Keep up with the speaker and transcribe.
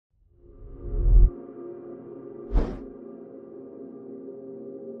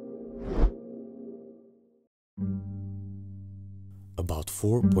About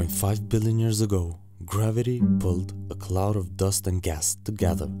 4.5 billion years ago, gravity pulled a cloud of dust and gas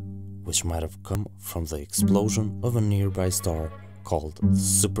together, which might have come from the explosion of a nearby star called the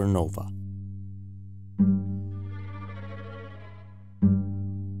supernova.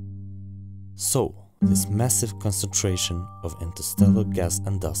 So, this massive concentration of interstellar gas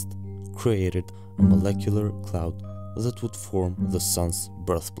and dust created a molecular cloud that would form the Sun's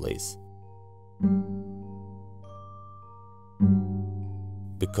birthplace.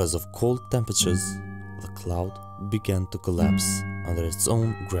 Because of cold temperatures, the cloud began to collapse under its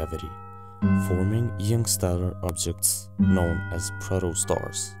own gravity, forming young stellar objects known as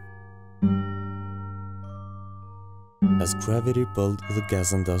protostars. As gravity pulled the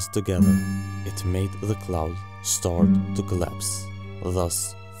gas and dust together, it made the cloud start to collapse,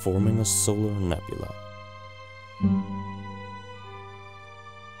 thus forming a solar nebula.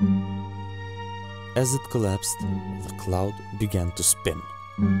 As it collapsed, the cloud began to spin.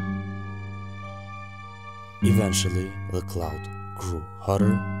 Eventually, the cloud grew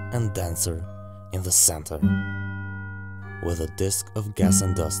hotter and denser in the center, with a disk of gas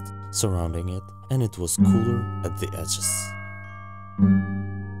and dust surrounding it, and it was cooler at the edges.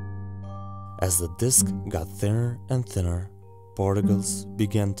 As the disk got thinner and thinner, particles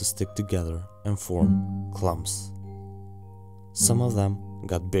began to stick together and form clumps. Some of them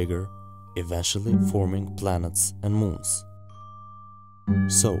got bigger, eventually forming planets and moons.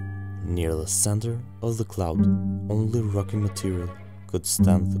 So, near the center of the cloud, only rocky material could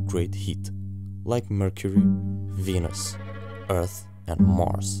stand the great heat, like Mercury, Venus, Earth, and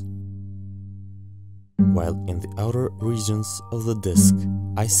Mars. While in the outer regions of the disk,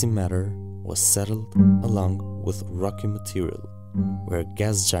 icy matter was settled along with rocky material, where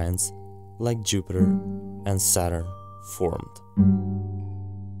gas giants like Jupiter and Saturn formed.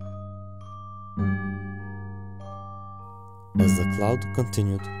 As the cloud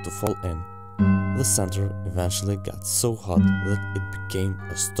continued to fall in, the center eventually got so hot that it became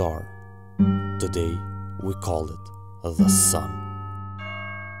a star. Today, we call it the Sun.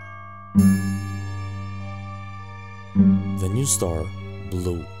 The new star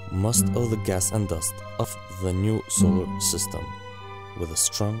blew most of the gas and dust of the new solar system with a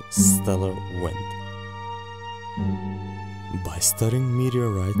strong stellar wind. By studying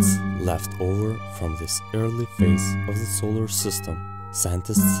meteorites left over from this early phase of the solar system,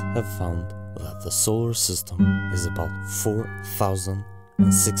 scientists have found that the solar system is about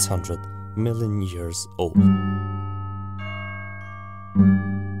 4,600 million years old.